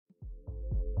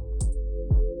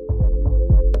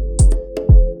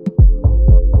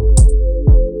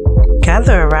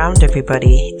Gather around,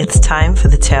 everybody. It's time for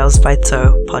the Tales by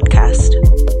Toe podcast.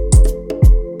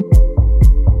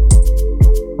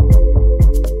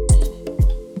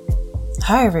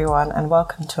 Hi, everyone, and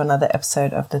welcome to another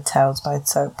episode of the Tales by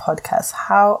Toe podcast.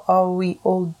 How are we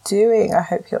all doing? I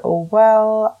hope you're all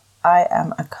well. I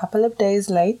am a couple of days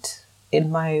late in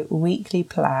my weekly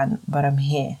plan, but I'm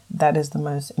here. That is the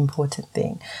most important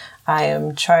thing. I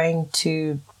am trying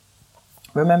to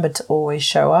remember to always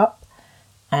show up.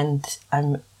 And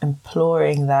I'm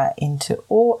imploring that into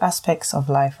all aspects of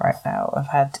life right now. I've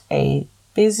had a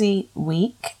busy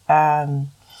week. I've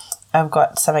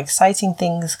got some exciting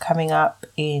things coming up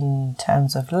in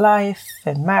terms of life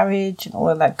and marriage and all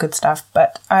of that good stuff,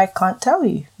 but I can't tell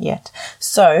you yet.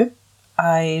 So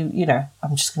I'm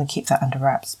just going to keep that under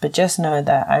wraps. But just know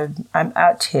that I'm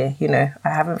out here, I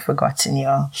haven't forgotten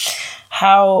y'all.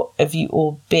 How have you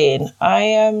all been?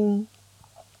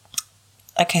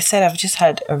 Like I said, I've just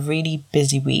had a really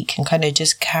busy week and kind of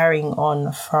just carrying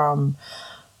on from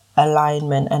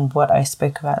alignment and what I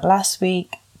spoke about last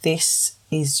week. This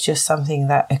is just something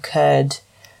that occurred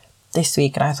this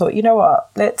week. And I thought, you know what,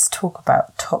 let's talk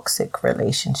about toxic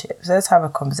relationships. Let's have a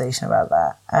conversation about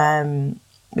that.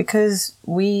 Because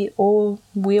we all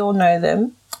know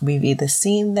them. We've either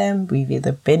seen them, we've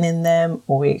either been in them,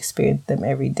 or we experience them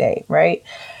every day, right?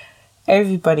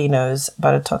 Everybody knows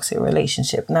about a toxic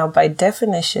relationship. Now, by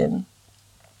definition,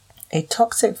 a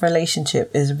toxic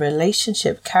relationship is a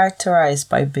relationship characterized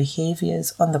by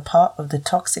behaviors on the part of the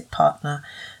toxic partner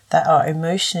that are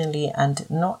emotionally and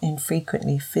not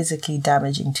infrequently physically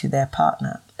damaging to their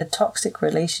partner. A toxic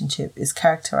relationship is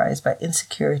characterized by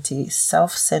insecurity,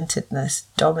 self-centeredness,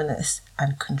 dominance,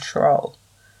 and control.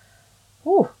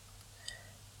 Ooh,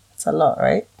 that's a lot,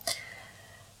 right?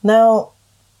 Now,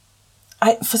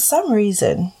 for some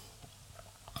reason,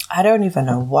 I don't even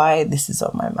know why this is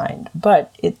on my mind,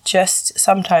 but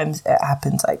sometimes it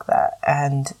happens like that.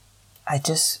 And I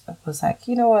just was like,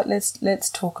 you know what, let's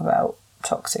talk about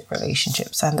toxic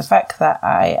relationships and the fact that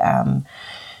I am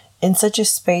in such a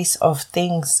space of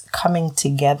things coming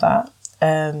together.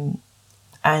 And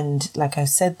like I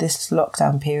said, this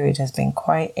lockdown period has been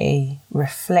quite a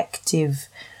reflective,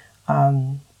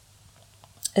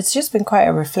 it's just been quite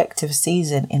a reflective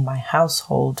season in my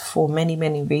household for many,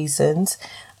 many reasons.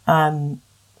 And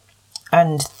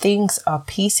things are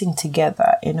piecing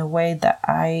together in a way that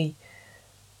I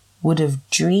would have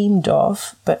dreamed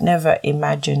of, but never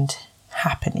imagined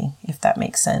happening, if that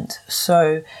makes sense.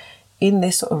 So in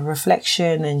this sort of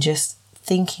reflection and just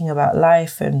thinking about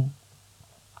life and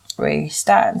where you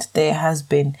stand, there has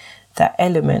been that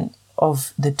element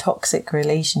of the toxic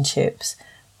relationships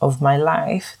of my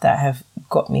life that have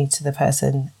got me to the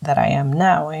person that I am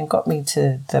now and got me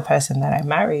to the person that I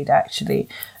married, actually.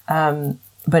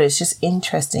 But it's just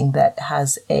interesting that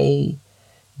as a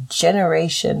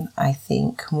generation, I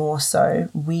think more so,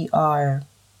 we are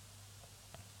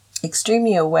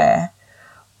extremely aware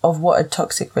of what a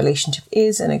toxic relationship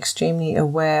is and extremely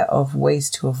aware of ways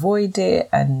to avoid it.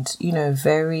 And,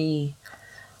 very...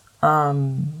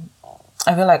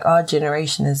 I feel like our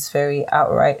generation is very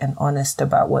outright and honest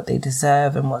about what they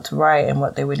deserve and what's right and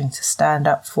what they're willing to stand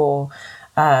up for.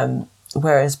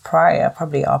 Whereas prior,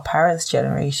 probably our parents'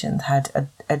 generations had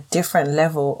a different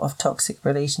level of toxic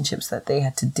relationships that they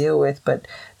had to deal with, but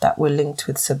that were linked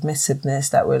with submissiveness,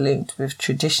 that were linked with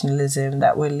traditionalism,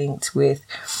 that were linked with,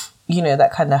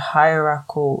 that kind of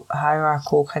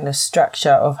hierarchical kind of structure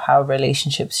of how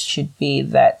relationships should be,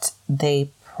 that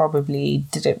they probably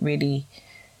didn't really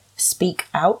speak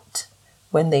out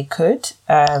when they could,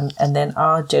 and then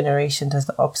our generation does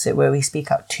the opposite, where we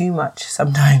speak out too much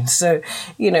sometimes. So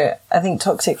I think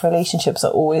toxic relationships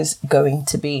are always going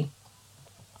to be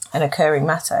an occurring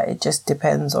matter. It just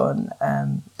depends on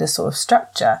the sort of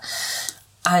structure.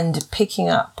 And picking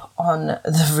up on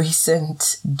the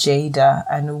recent Jada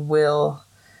and Will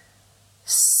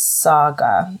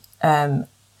saga,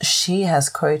 she has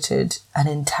quoted an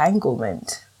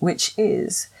entanglement, which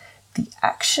is the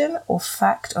action or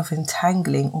fact of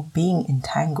entangling or being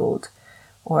entangled,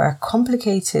 or a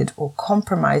complicated or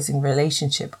compromising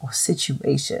relationship or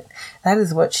situation. That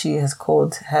is what she has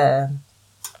called her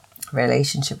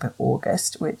relationship with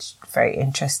August, which very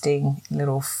interesting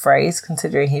little phrase,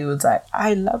 considering he was like,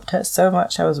 I loved her so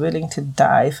much, I was willing to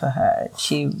die for her.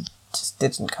 She just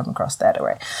didn't come across that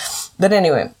way. But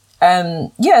anyway,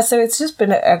 so it's just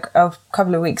been a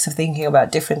couple of weeks of thinking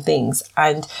about different things,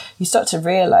 and you start to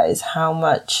realize how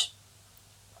much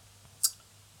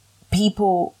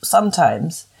people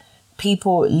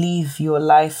leave your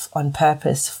life on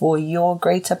purpose for your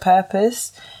greater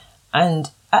purpose. And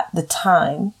at the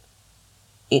time,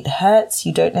 it hurts.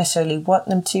 You don't necessarily want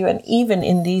them to. And even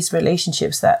in these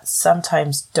relationships that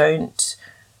sometimes don't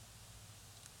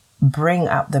bring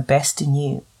out the best in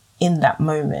you in that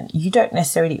moment, you don't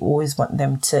necessarily always want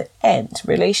them to end.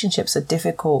 Relationships are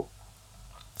difficult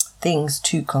things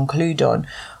to conclude on,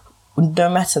 no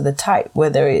matter the type,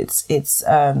 whether it's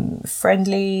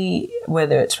friendly,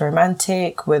 whether it's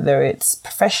romantic, whether it's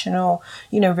professional.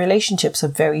 Relationships are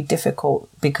very difficult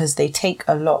because they take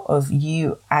a lot of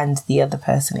you and the other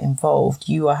person involved.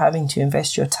 You are having to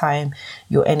invest your time,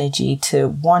 your energy to,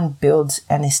 one, build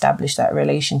and establish that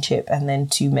relationship, and then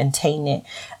to maintain it,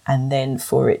 and then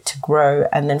for it to grow,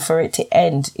 and then for it to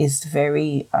end is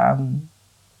very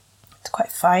it's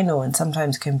quite final and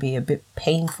sometimes can be a bit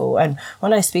painful. And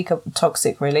when I speak of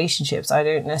toxic relationships, I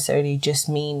don't necessarily just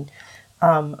mean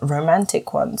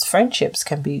romantic ones. Friendships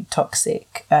can be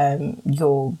toxic.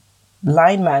 Your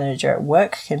line manager at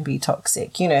work can be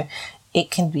toxic. It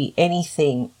can be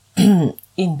anything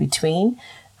in between.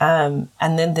 And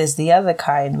then there's the other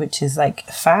kind, which is like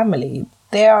family.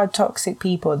 There are toxic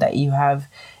people that you have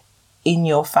in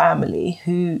your family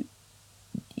who,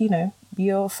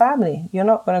 your family, you're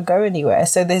not going to go anywhere.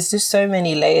 So there's just so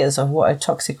many layers of what a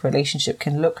toxic relationship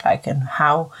can look like and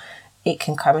how it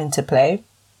can come into play.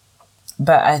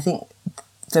 But I think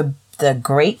the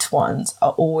great ones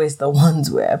are always the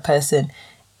ones where a person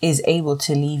is able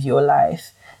to leave your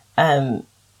life. And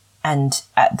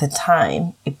at the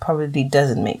time, it probably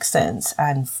doesn't make sense.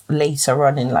 And later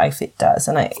on in life, it does.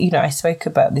 And I spoke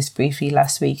about this briefly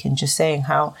last week, and just saying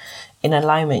how in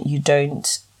alignment, you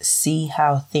don't see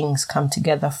how things come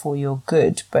together for your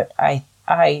good. But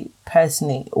I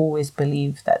personally always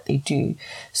believe that they do.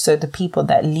 So the people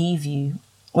that leave you,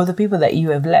 or the people that you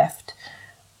have left,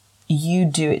 you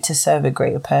do it to serve a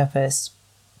greater purpose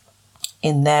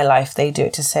in their life. They do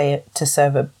it to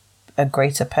serve a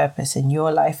greater purpose in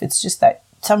your life. It's just that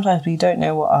sometimes we don't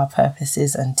know what our purpose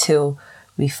is until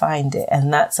we find it,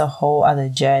 and that's a whole other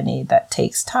journey that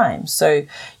takes time. So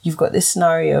you've got this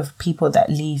scenario of people that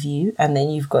leave you, and then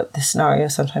you've got the scenario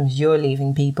of sometimes you're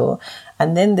leaving people,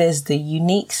 and then there's the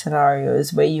unique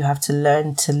scenarios where you have to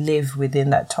learn to live within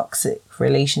that toxic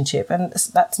relationship, and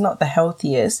that's not the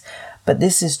healthiest. But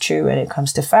this is true when it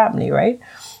comes to family, right?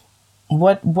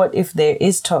 What if there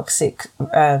is toxic?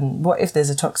 What if there's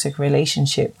a toxic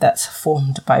relationship that's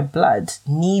formed by blood?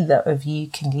 Neither of you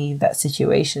can leave that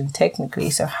situation technically.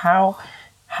 So how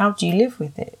do you live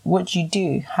with it? What do you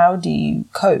do? How do you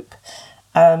cope?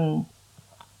 And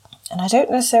I don't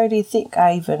necessarily think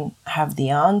I even have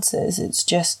the answers. It's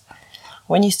just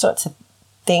when you start to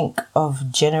think of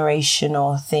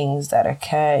generational things that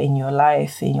occur in your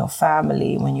life, in your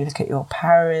family, when you look at your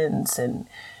parents and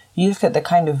you look at the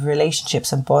kind of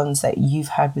relationships and bonds that you've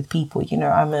had with people.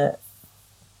 I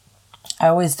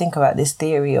always think about this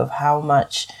theory of how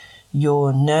much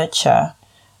your nurture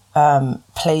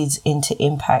plays into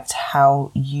impact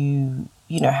how you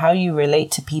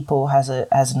relate to people as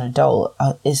an adult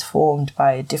is formed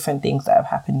by different things that have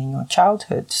happened in your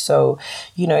childhood. So,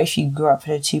 if you grew up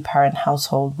in a 2-parent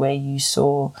household where you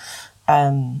saw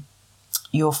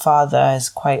your father as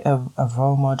quite a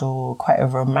role model, quite a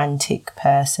romantic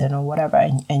person or whatever,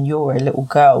 and you're a little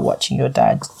girl watching your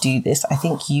dad do this, I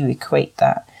think you equate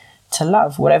that to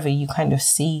love. Whatever you kind of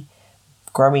see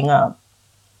growing up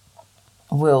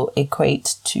will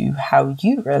equate to how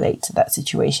you relate to that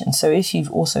situation. So if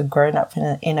you've also grown up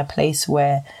in a place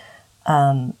where,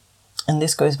 and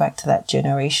this goes back to that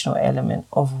generational element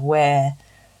of where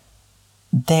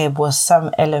there was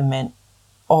some element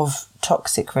of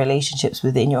toxic relationships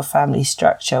within your family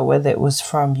structure, whether it was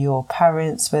from your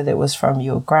parents, whether it was from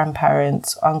your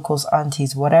grandparents, uncles,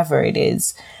 aunties, whatever it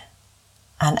is.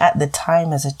 And at the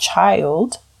time as a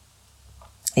child,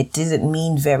 it didn't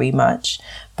mean very much.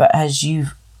 But as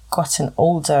you've gotten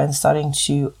older and starting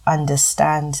to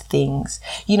understand things,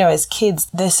 as kids,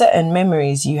 there's certain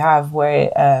memories you have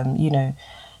where,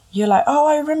 you're like, oh,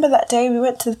 I remember that day we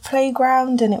went to the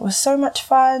playground and it was so much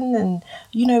fun. And,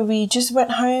 we just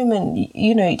went home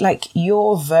and, like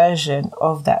your version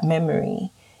of that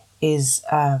memory is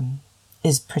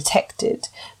protected.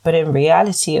 But in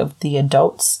reality of the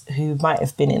adults who might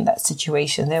have been in that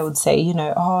situation, they would say,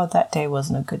 oh, that day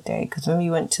wasn't a good day because when we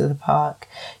went to the park,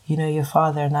 your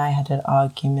father and I had an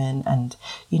argument and,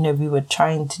 we were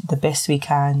trying the best we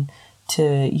can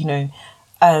to,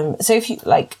 so if you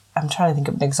I'm trying to think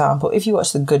of an example. If you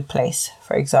watch The Good Place,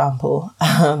 for example,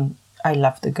 I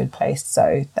love The Good Place,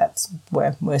 so that's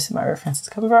where most of my references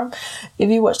come from. If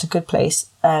you watch The Good Place,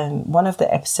 one of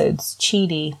the episodes,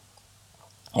 Chidi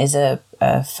is a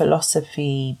philosopher.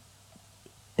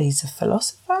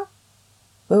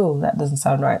 Oh, that doesn't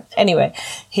sound right. Anyway,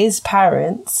 his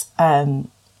parents are,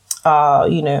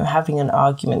 having an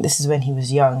argument. This is when he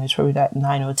was young. He was probably like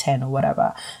 9 or 10 or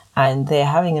whatever. And they're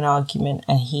having an argument,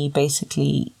 and he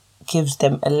basically gives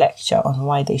them a lecture on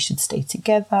why they should stay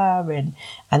together.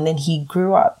 And then he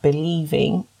grew up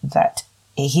believing that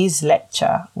his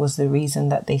lecture was the reason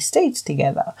that they stayed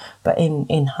together. But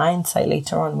in hindsight,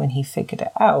 later on, when he figured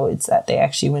it out, it's that they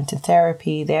actually went to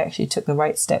therapy. They actually took the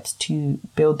right steps to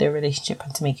build their relationship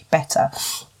and to make it better.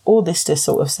 All this to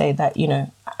sort of say that,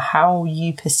 how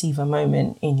you perceive a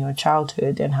moment in your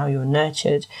childhood and how you're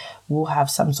nurtured will have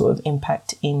some sort of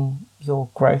impact in your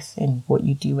growth in what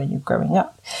you do when you're growing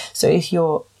up. So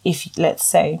if let's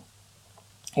say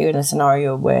you're in a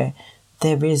scenario where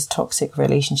there is toxic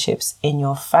relationships in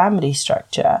your family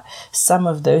structure, some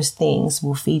of those things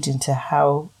will feed into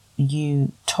how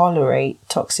you tolerate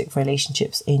toxic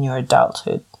relationships in your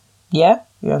adulthood. Yeah?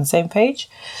 You're on the same page?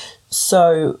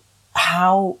 So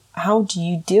how do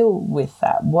you deal with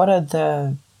that? What are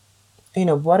the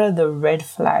red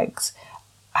flags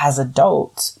as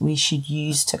adults we should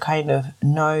use to kind of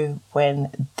know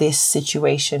when this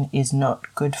situation is not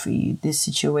good for you? This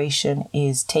situation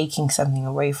is taking something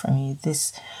away from you.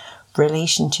 This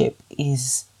relationship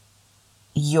is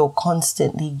you're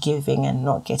constantly giving and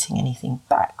not getting anything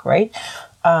back, right?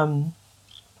 And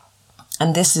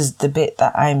this is the bit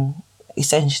that I'm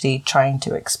essentially trying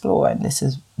to explore, and this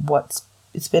is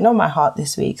it's been on my heart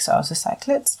this week. So I was just like,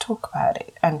 let's talk about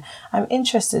it. And I'm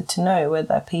interested to know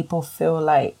whether people feel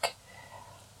like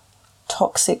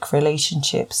toxic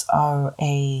relationships are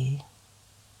they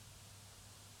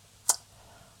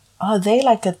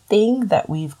like a thing that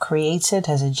we've created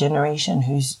as a generation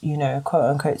who's, quote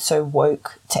unquote, so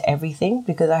woke to everything?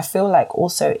 Because I feel like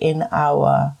also in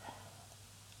our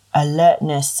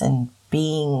alertness and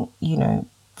being,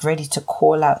 ready to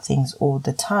call out things all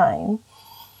the time,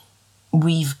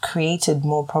 we've created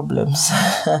more problems.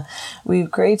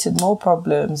 We've created more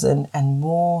problems and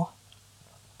more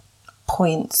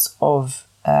points of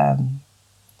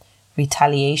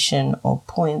retaliation, or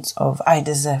points of I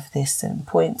deserve this, and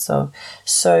points of,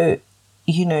 so,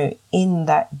 in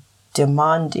that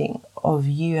demanding of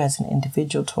you as an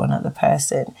individual to another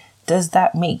person, does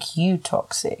that make you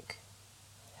toxic?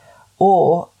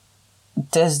 Or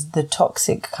does the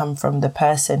toxic come from the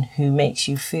person who makes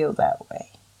you feel that way?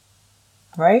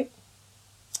 Right?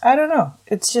 I don't know.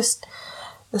 It's just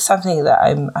something that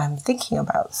I'm thinking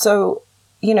about. So,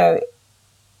 and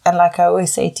like I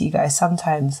always say to you guys,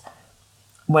 sometimes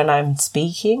when I'm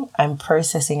speaking, I'm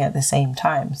processing at the same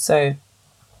time. So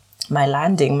my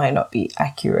landing might not be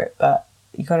accurate, but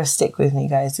you got to stick with me,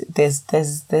 guys. There's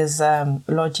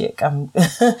logic.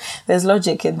 There's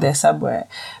logic in there somewhere.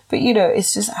 But,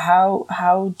 it's just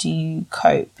how do you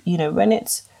cope? When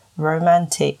it's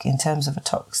romantic in terms of a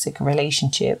toxic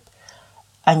relationship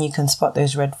and you can spot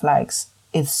those red flags,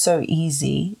 it's so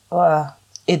easy.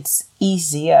 It's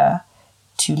easier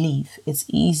to leave. It's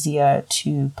easier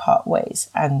to part ways.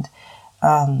 And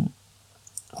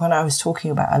when I was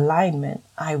talking about alignment,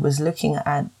 I was looking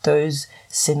at those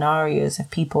scenarios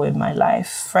of people in my life,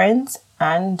 friends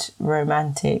and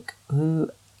romantic,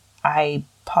 who I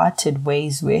parted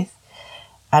ways with.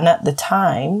 And at the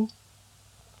time,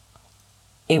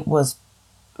 it was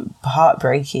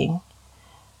heartbreaking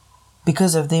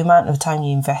because of the amount of time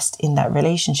you invest in that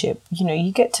relationship.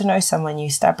 You get to know someone, you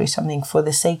establish something for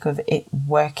the sake of it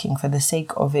working, for the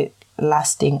sake of it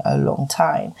lasting a long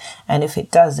time. And if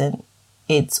it doesn't,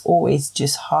 it's always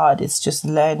just hard. It's just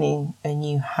learning a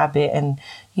new habit. And,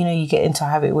 you get into a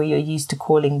habit where you're used to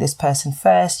calling this person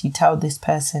first. You tell this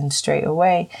person straight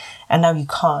away, and now you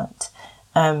can't.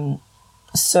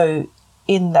 So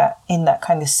in that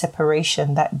kind of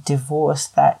separation, that divorce,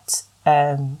 that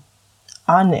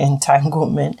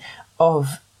unentanglement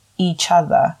of each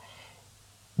other,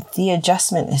 the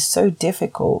adjustment is so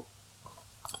difficult.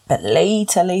 But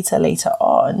later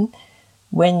on,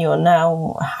 when you're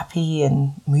now happy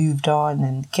and moved on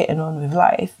and getting on with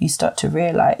life, you start to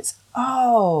realize,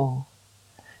 oh,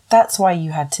 that's why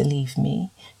you had to leave me.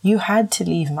 You had to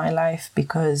leave my life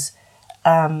because,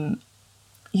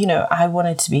 I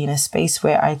wanted to be in a space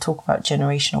where I talk about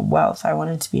generational wealth. I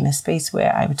wanted to be in a space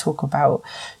where I would talk about,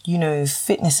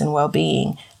 fitness and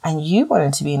well-being. And you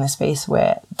wanted to be in a space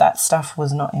where that stuff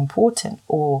was not important,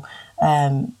 or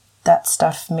that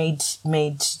stuff made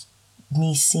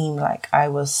me seem like I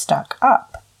was stuck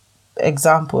up.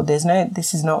 Example, this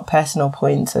is not personal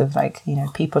points of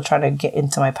people trying to get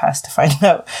into my past to find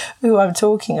out who I'm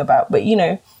talking about. But,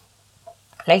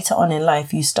 later on in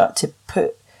life, you start to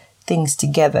put things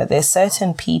together. There's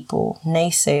certain people,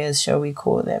 naysayers, shall we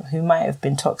call them, who might have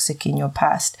been toxic in your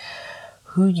past,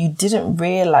 who you didn't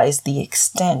realize the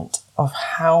extent of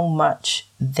how much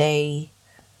they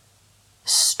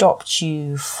stopped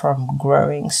you from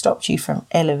growing, stopped you from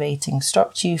elevating,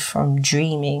 stopped you from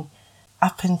dreaming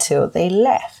up until they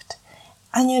left.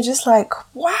 And you're just like,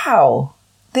 wow,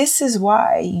 this is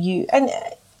why and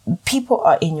people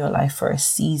are in your life for a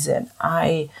season.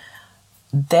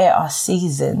 There are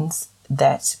seasons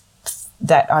that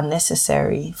are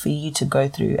necessary for you to go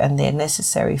through, and they're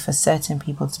necessary for certain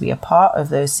people to be a part of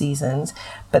those seasons,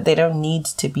 but they don't need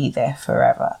to be there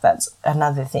forever. That's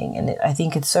another thing. And I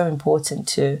think it's so important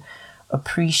to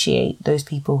appreciate those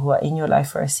people who are in your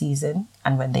life for a season,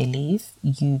 and when they leave,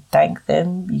 you thank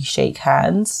them, you shake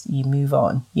hands, you move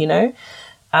on,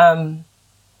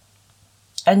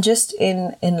 and just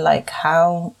in like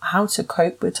how to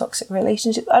cope with toxic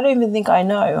relationships. I don't even think I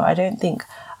know. I don't think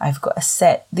I've got a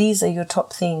set, these are your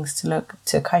top things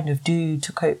to kind of do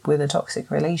to cope with a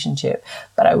toxic relationship.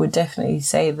 But I would definitely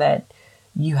say that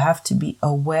you have to be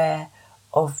aware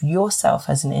of yourself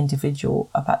as an individual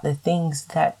about the things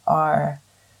that are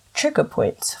trigger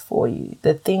points for you,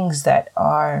 the things that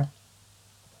are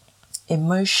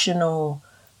emotional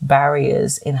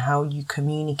barriers in how you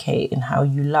communicate, in how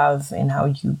you love, in how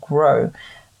you grow.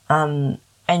 And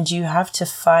you have to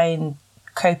find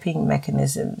coping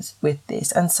mechanisms with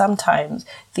this. And sometimes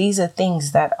these are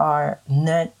things that are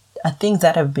things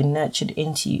that have been nurtured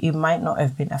into you. It might not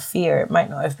have been a fear, it might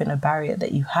not have been a barrier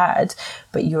that you had,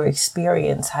 but your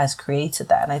experience has created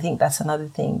that. And I think that's another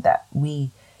thing that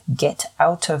we get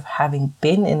out of having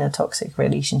been in a toxic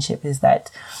relationship, is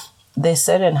that there's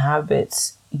certain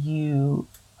habits you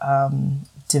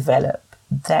develop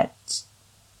that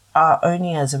are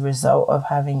only as a result of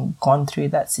having gone through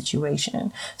that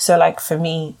situation. So like for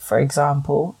me, for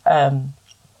example, in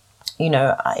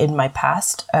my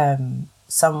past,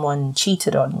 someone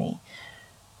cheated on me,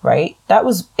 right? That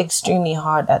was extremely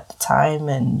hard at the time,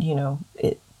 and,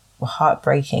 it was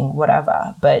heartbreaking,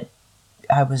 whatever. But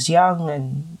I was young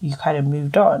and you kind of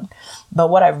moved on. But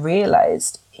what I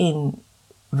realized in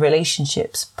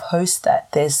relationships post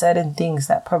that, there's certain things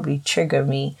that probably trigger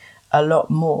me a lot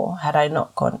more had I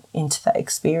not gone into that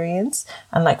experience.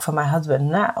 And like for my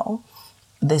husband now,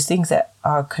 there's things that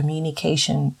are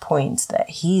communication points that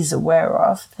he's aware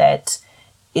of, that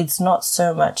it's not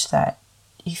so much that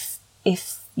if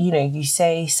you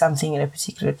say something in a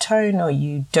particular tone, or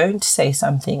you don't say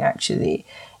something, actually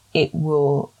it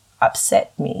will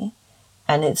upset me.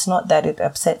 And it's not that it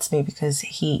upsets me because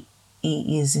he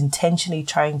is intentionally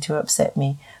trying to upset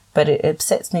me, but it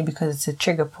upsets me because it's a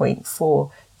trigger point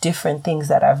for different things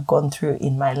that I've gone through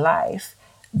in my life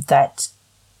that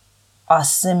are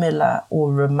similar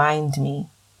or remind me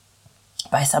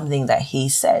by something that he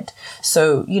said.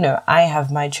 So, I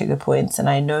have my trigger points, and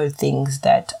I know things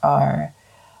that are,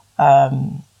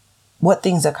 what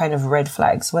things are kind of red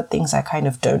flags, what things I kind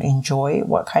of don't enjoy,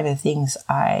 what kind of things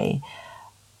I'm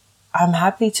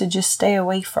happy to just stay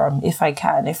away from if I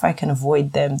can. If I can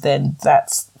avoid them, then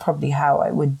that's probably how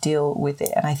I would deal with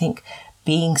it. And I think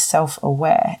being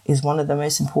self-aware is one of the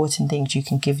most important things you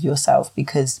can give yourself,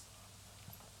 because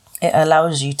it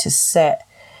allows you to set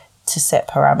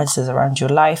parameters around your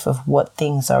life of what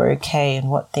things are okay and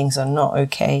what things are not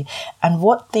okay, and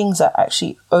what things are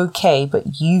actually okay,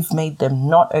 but you've made them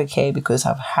not okay because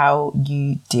of how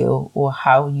you deal or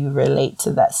how you relate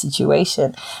to that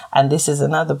situation. And this is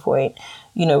another point,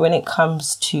 when it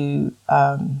comes to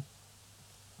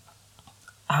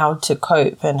how to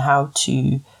cope and how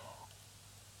to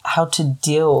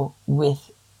deal with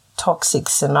toxic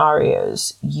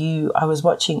scenarios. I was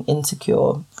watching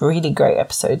Insecure, really great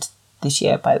episode this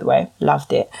year, by the way,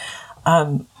 loved it.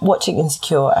 Watching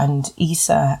Insecure, and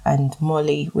Issa and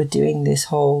Molly were doing this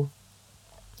whole,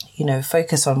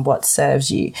 focus on what serves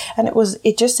you. And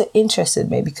it just interested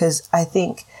me, because I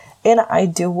think in an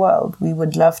ideal world, we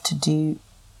would love to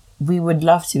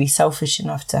be selfish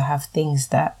enough to have things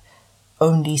that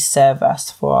only serve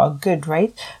us for our good,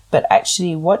 right? But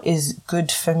actually what is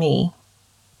good for me,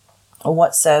 or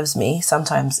what serves me,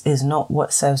 sometimes is not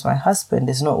what serves my husband,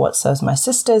 is not what serves my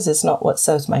sisters, is not what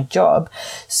serves my job.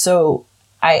 So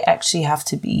I actually have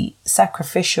to be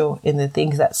sacrificial in the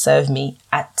things that serve me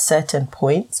at certain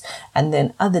points. And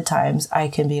then other times I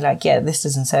can be like, yeah, this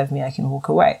doesn't serve me, I can walk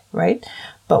away, right?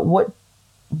 But what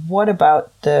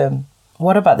about the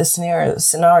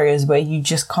scenarios where you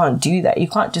just can't do that? You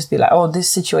can't just be like, oh,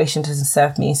 this situation doesn't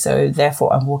serve me, so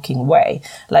therefore I'm walking away.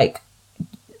 Like,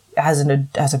 as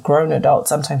a grown adult,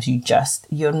 sometimes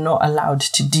you're not allowed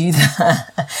to do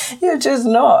that. You're just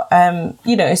not.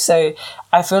 So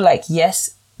I feel like,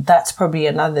 yes, that's probably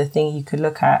another thing you could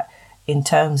look at in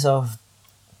terms of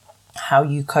how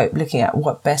you cope, looking at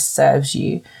what best serves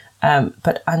you,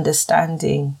 but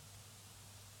understanding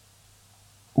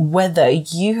whether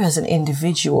you as an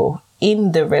individual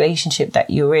in the relationship that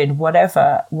you're in,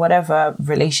 whatever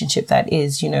relationship that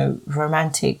is,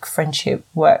 romantic, friendship,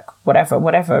 work,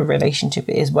 whatever relationship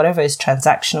it is, whatever is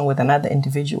transactional with another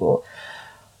individual,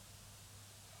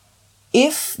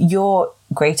 if your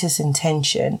greatest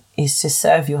intention is to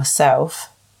serve yourself,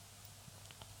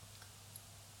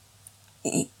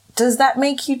 does that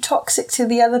make you toxic to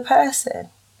the other person?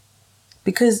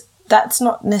 Because that's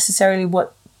not necessarily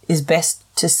what is best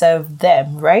to serve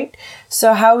them, right?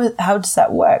 So how does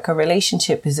that work? A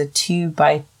relationship is a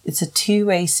two-way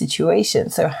situation.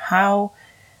 So how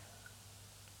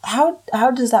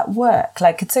does that work?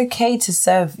 Like, it's okay to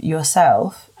serve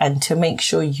yourself and to make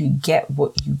sure you get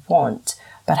what you want,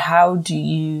 but how do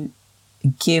you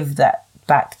give that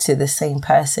back to the same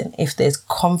person if there's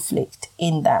conflict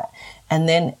in that? And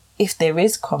then if there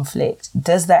is conflict,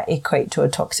 does that equate to a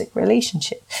toxic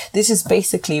relationship? This is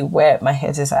basically where my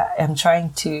head is at. I'm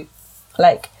trying to,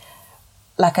 like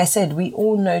I said, we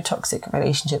all know toxic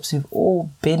relationships. We've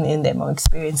all been in them or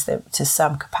experienced them to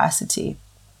some capacity.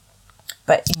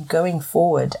 But in going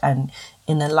forward and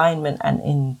in alignment and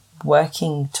in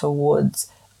working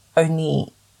towards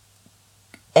only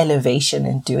elevation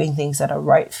and doing things that are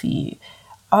right for you,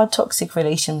 are toxic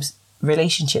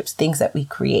relationships things that we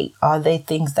create? Are they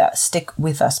things that stick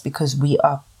with us because we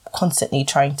are constantly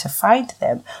trying to find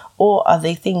them? Or are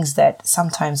they things that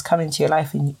sometimes come into your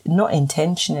life and not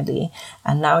intentionally,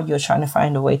 and now you're trying to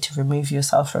find a way to remove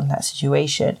yourself from that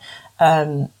situation?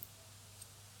 And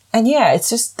yeah, it's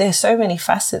just, there's so many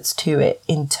facets to it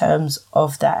in terms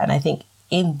of that. And I think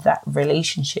in that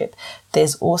relationship,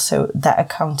 there's also that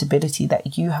accountability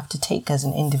that you have to take as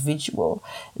an individual,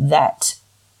 that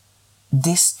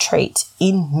this trait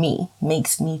in me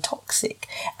makes me toxic,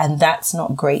 and that's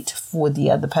not great for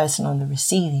the other person on the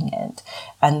receiving end.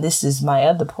 And this is my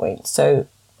other point. So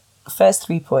first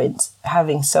 3 points,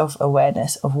 having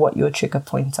self-awareness of what your trigger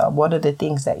points are. What are the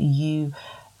things that you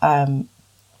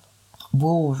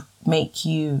will make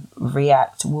you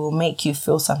react, will make you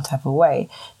feel some type of way?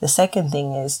 The second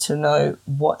thing is to know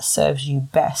what serves you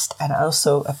best, and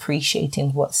also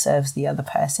appreciating what serves the other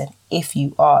person if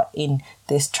you are in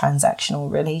this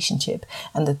transactional relationship.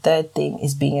 And the third thing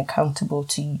is being accountable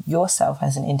to yourself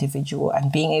as an individual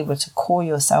and being able to call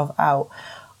yourself out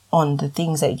on the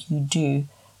things that you do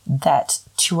that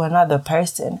to another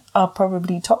person are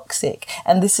probably toxic.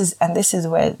 And this is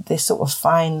where this sort of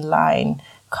fine line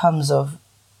comes of,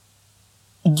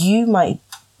 you might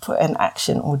put an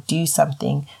action or do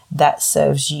something that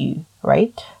serves you,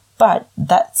 right? But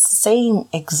that same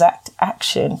exact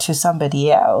action to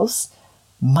somebody else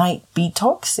might be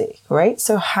toxic, right?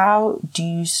 So how do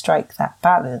you strike that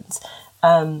balance?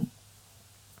 And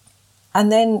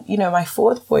then, my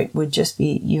fourth point would just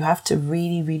be, you have to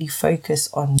really, really focus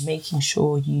on making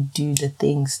sure you do the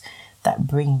things that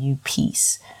bring you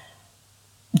peace.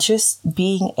 Just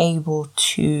being able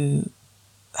to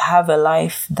have a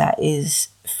life that is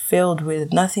filled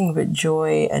with nothing but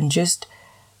joy and just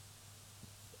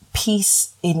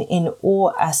peace in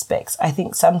all aspects. I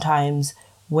think sometimes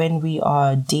when we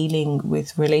are dealing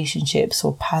with relationships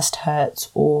or past hurts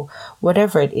or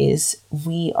whatever it is,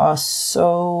 we are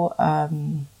so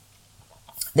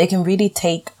they can really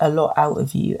take a lot out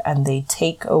of you, and they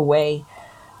take away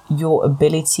your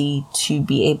ability to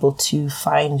be able to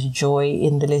find joy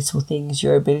in the little things,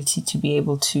 your ability to be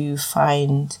able to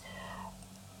find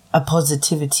a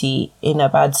positivity in a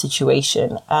bad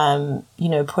situation.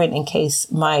 Point in case,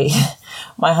 my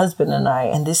husband and I,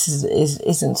 and this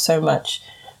isn't so much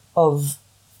of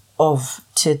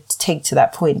to take to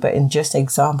that point, but in just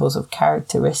examples of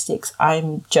characteristics,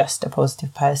 I'm just a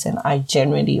positive person. I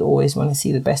generally always want to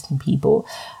see the best in people.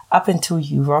 Up until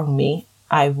you wrong me,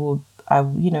 I'm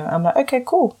like, okay,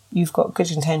 cool, you've got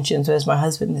good intentions, whereas my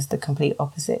husband is the complete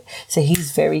opposite. So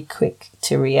he's very quick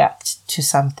to react to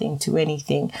something, to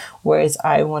anything, whereas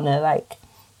I want to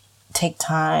take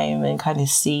time and kind of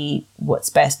see what's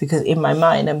best, because in my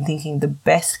mind, I'm thinking the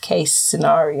best case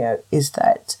scenario is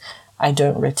that I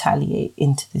don't retaliate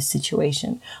into this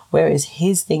situation, whereas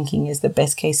his thinking is the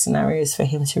best case scenario is for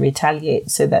him to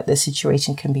retaliate so that the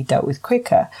situation can be dealt with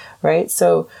quicker, right?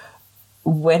 So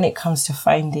when it comes to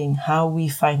finding how we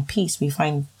find peace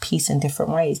in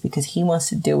different ways, because he wants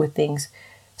to deal with things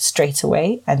straight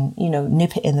away and,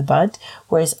 nip it in the bud.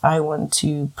 Whereas I want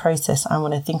to process, I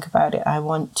want to think about it. I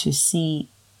want to see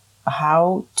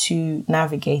how to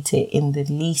navigate it in the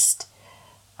least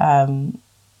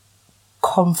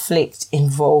conflict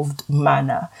involved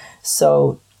manner.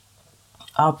 So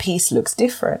our peace looks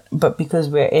different. But because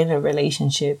we're in a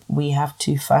relationship, we have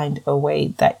to find a way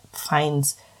that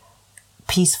finds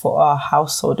peace for our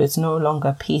household. It's no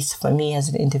longer peace for me as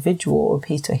an individual or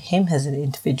peace for him as an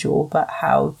individual, but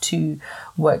how to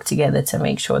work together to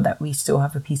make sure that we still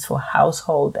have a peaceful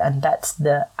household, and that's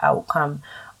the outcome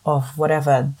of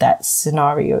whatever that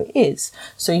scenario is.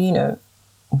 So, you know,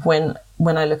 when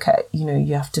I look at, you know,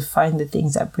 you have to find the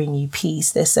things that bring you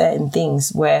peace. There's certain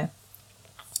things where,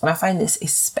 and I find this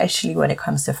especially when it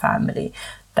comes to family,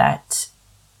 that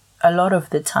a lot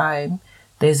of the time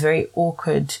there's very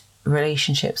awkward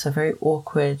relationships, or very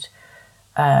awkward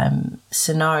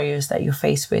scenarios that you're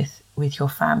faced with your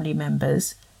family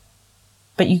members.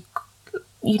 But you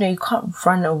know, you can't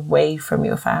run away from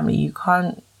your family. You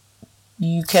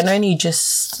can only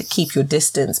just keep your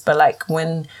distance. But like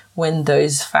when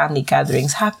those family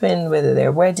gatherings happen, whether they're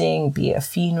a wedding, be it a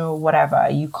funeral, whatever,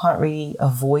 you can't really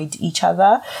avoid each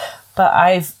other. But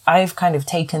I've kind of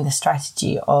taken the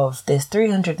strategy of there's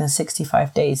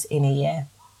 365 days in a year.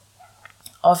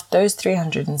 Of those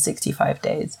 365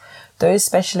 days, those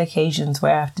special occasions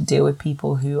where I have to deal with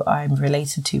people who I'm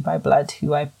related to by blood,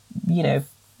 who I, you know,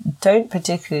 don't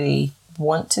particularly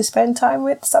want to spend time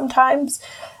with sometimes,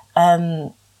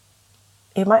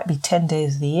 it might be 10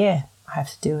 days of the year I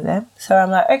have to deal with them. So I'm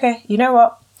like, okay, you know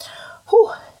what?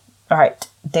 Whew. All right,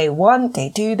 day 1,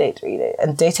 day 2, day 3,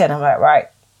 and day 10, I'm like, right,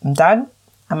 I'm done.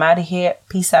 I'm out of here.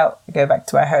 Peace out. I go back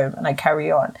to my home and I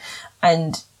carry on.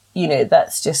 And, you know,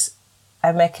 that's just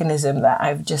a mechanism that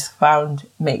I've just found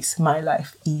makes my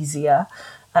life easier.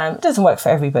 It doesn't work for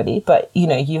everybody, but, you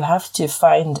know, you have to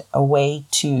find a way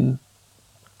to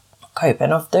cope.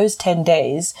 And of those 10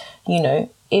 days, you know,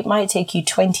 it might take you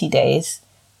 20 days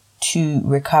to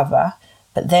recover,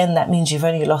 but then that means you've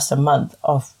only lost a month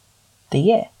of the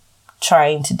year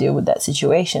trying to deal with that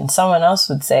situation. Someone else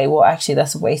would say, well, actually,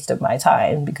 that's a waste of my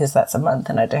time because that's a month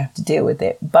and I don't have to deal with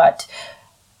it. But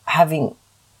having,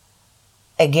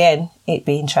 again, it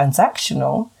being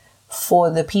transactional, for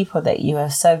the people that you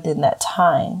have served in that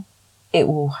time, it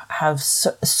will have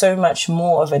so much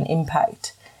more of an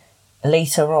impact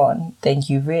later on than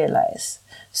you realize.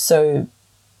 So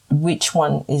which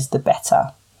one is the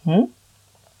better?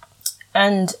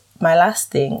 And my last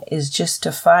thing is just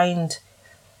to find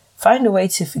a way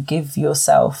to forgive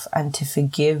yourself and to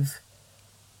forgive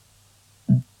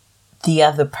the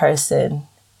other person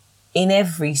in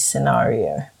every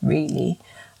scenario, really.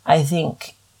 I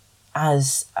think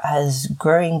as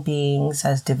growing beings,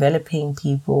 as developing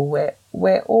people,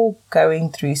 we're all going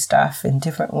through stuff in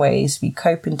different ways. We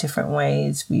cope in different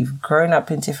ways. We've grown up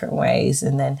in different ways,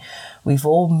 and then we've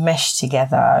all meshed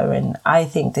together. And I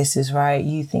think this is right.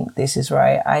 You think this is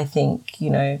right. I think, you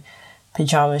know,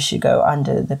 pajamas should go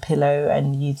under the pillow,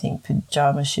 and you think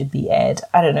pajamas should be aired.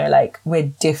 I don't know, like,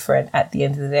 we're different at the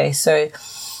end of the day. So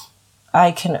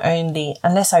I can only,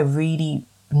 unless I really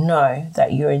know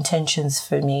that your intentions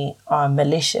for me are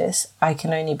malicious, I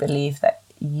can only believe that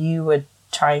you were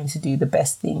trying to do the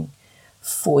best thing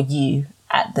for you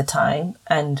at the time,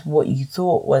 and what you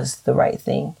thought was the right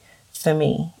thing for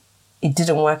me. It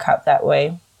didn't work out that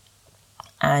way,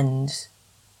 and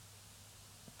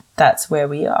that's where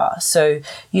we are. So,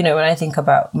 you know, when I think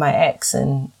about my ex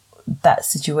and that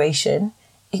situation,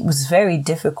 it was very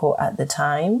difficult at the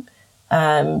time.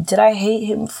 Did I hate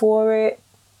him for it?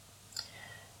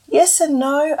 Yes and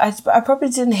no. I probably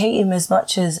didn't hate him as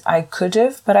much as I could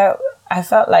have, but I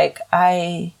felt like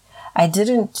I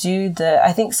didn't do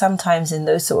I think sometimes in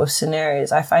those sort of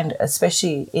scenarios, I find,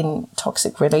 especially in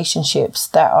toxic relationships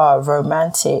that are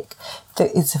romantic,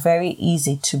 that it's very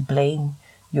easy to blame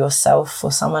yourself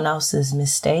for someone else's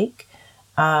mistake,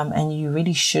 and you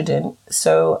really shouldn't.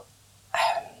 So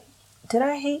did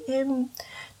I hate him?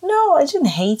 No, I didn't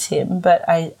hate him, but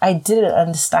I didn't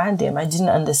understand him. I didn't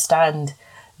understand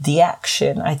the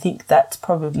action. I think that's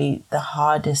probably the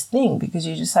hardest thing, because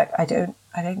you're just like, I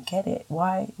don't get it.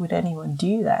 Why would anyone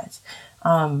do that?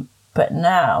 But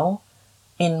now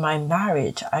in my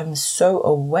marriage, I'm so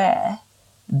aware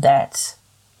that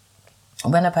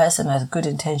when a person has good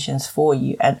intentions for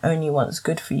you and only wants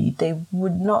good for you, they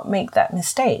would not make that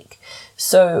mistake.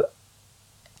 So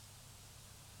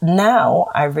now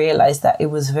I realize that it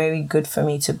was very good for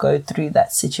me to go through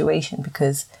that situation,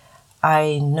 because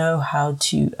I know how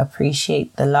to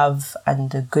appreciate the love and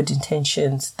the good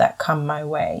intentions that come my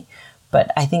way.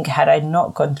 But I think had I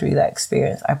not gone through that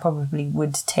experience, I probably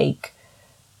would take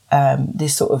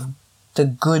this sort of the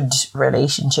good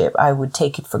relationship, I would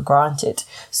take it for granted.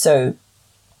 So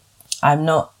I'm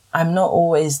not I'm not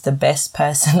always the best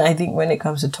person. I think when it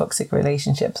comes to toxic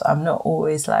relationships, I'm not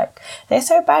always like, they're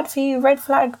so bad for you, red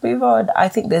flag, move on. I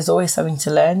think there's always something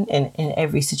to learn in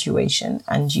every situation,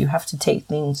 and you have to take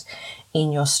things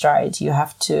in your stride. You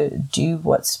have to do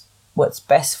what's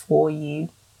best for you,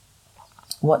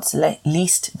 what's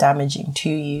least damaging to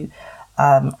you,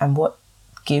 and what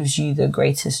gives you the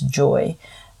greatest joy,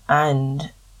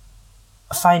 and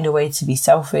find a way to be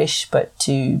selfish but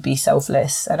to be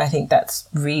selfless. And I think that's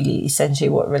really essentially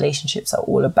what relationships are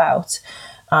all about.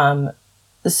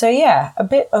 So yeah, a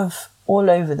bit of all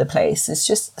over the place. It's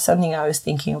just something I was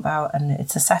thinking about, and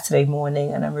it's a Saturday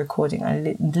morning and I'm recording.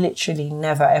 I literally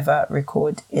never ever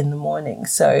record in the morning,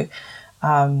 so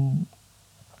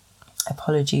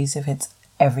apologies if it's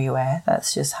everywhere.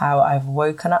 That's just how I've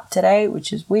woken up today,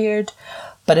 which is weird,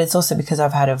 but it's also because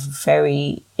I've had a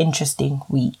very interesting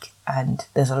week and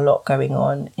there's a lot going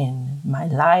on in my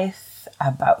life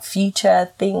about future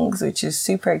things, which is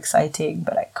super exciting,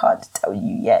 but I can't tell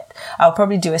you yet. I'll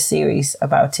probably do a series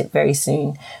about it very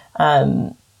soon.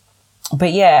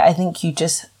 But yeah, I think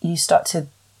you start to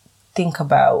think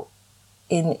about,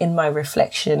 in my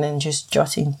reflection and just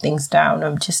jotting things down,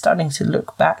 I'm just starting to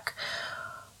look back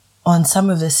on some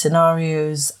of the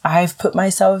scenarios I've put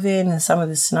myself in, and some of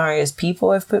the scenarios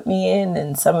people have put me in,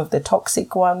 and some of the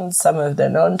toxic ones, some of the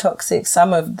non-toxic,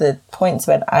 some of the points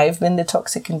when I've been the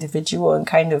toxic individual, and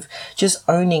kind of just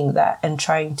owning that and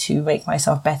trying to make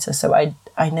myself better so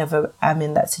I never am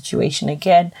in that situation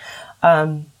again.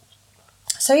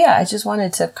 So yeah, I just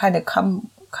wanted to kind of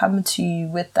come to you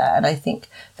with that. And I think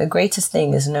the greatest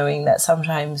thing is knowing that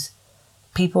sometimes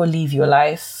people leave your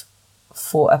life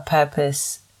for a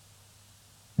purpose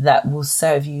that will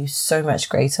serve you so much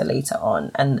greater later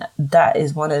on. And that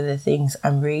is one of the things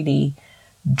I'm really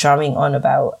drumming on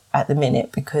about at the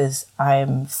minute, because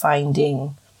I'm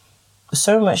finding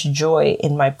so much joy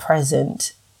in my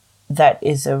present that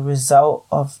is a result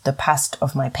of the past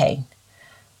of my pain.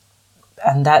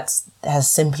 And that's as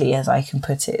simply as I can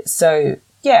put it. So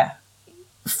yeah,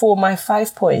 for my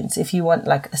 5 points, if you want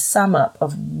like a sum up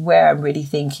of where I'm really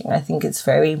thinking, I think it's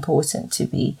very important to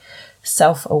be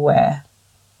self-aware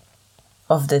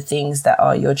of the things that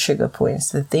are your trigger points,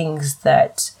 the things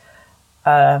that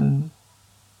kind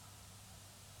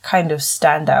of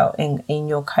stand out in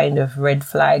your kind of red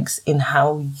flags in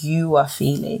how you are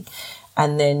feeling.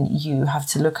 And then you have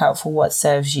to look out for what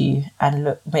serves you,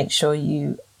 and make sure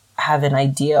you have an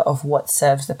idea of what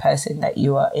serves the person that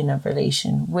you are in a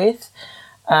relation with.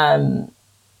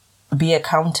 Be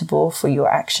accountable for your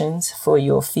actions, for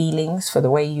your feelings, for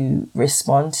the way you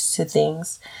respond to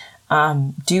things.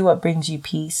 Do what brings you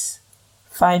peace.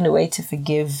 Find a way to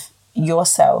forgive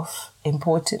yourself,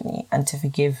 importantly, and to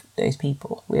forgive those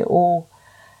people. We're all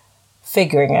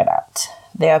figuring it out.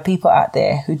 There are people out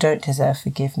there who don't deserve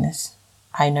forgiveness.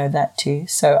 I know that too,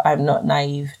 so I'm not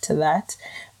naive to that.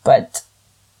 But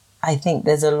I think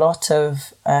there's a lot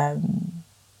of... I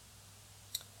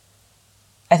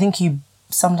think you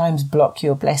sometimes block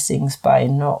your blessings by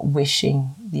not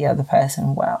wishing the other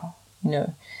person well,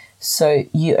 So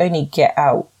you only get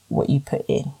out what you put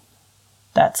in.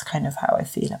 That's kind of how I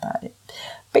feel about it.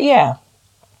 But yeah,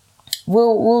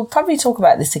 we'll probably talk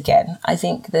about this again. I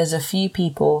think there's a few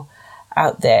people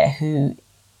out there who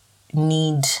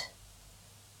need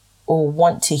or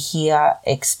want to hear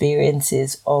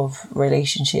experiences of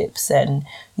relationships. And,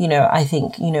 I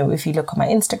think, if you look on my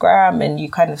Instagram and you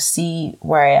kind of see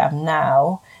where I am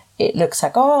now, it looks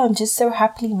like, oh, I'm just so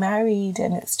happily married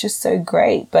and it's just so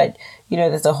great. But,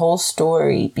 there's a whole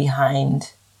story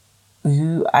behind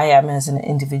who I am as an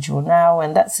individual now.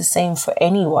 And that's the same for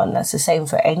anyone.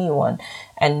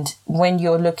 And when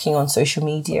you're looking on social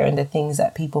media and the things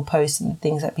that people post and the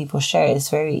things that people share, it's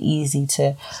very easy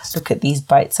to look at these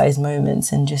bite-sized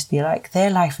moments and just be like,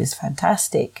 their life is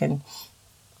fantastic. And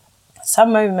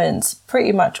some moments,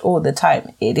 pretty much all the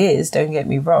time, it is, don't get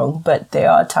me wrong. But there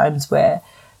are times where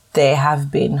there have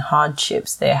been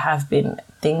hardships, there have been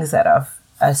things that are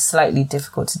slightly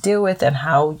difficult to deal with, and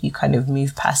how you kind of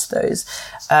move past those.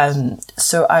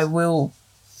 So I will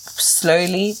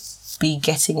slowly be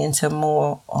getting into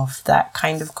more of that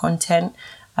kind of content.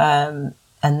 And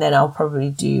then I'm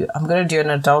going to do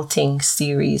an adulting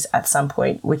series at some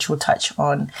point, which will touch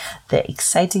on the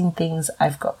exciting things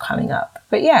I've got coming up.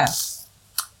 But yeah,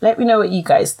 let me know what you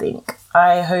guys think.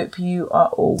 I hope you are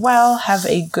all well. Have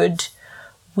a good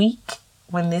week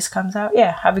when this comes out.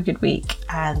 Yeah, have a good week,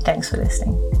 and thanks for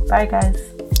listening. Bye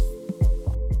guys.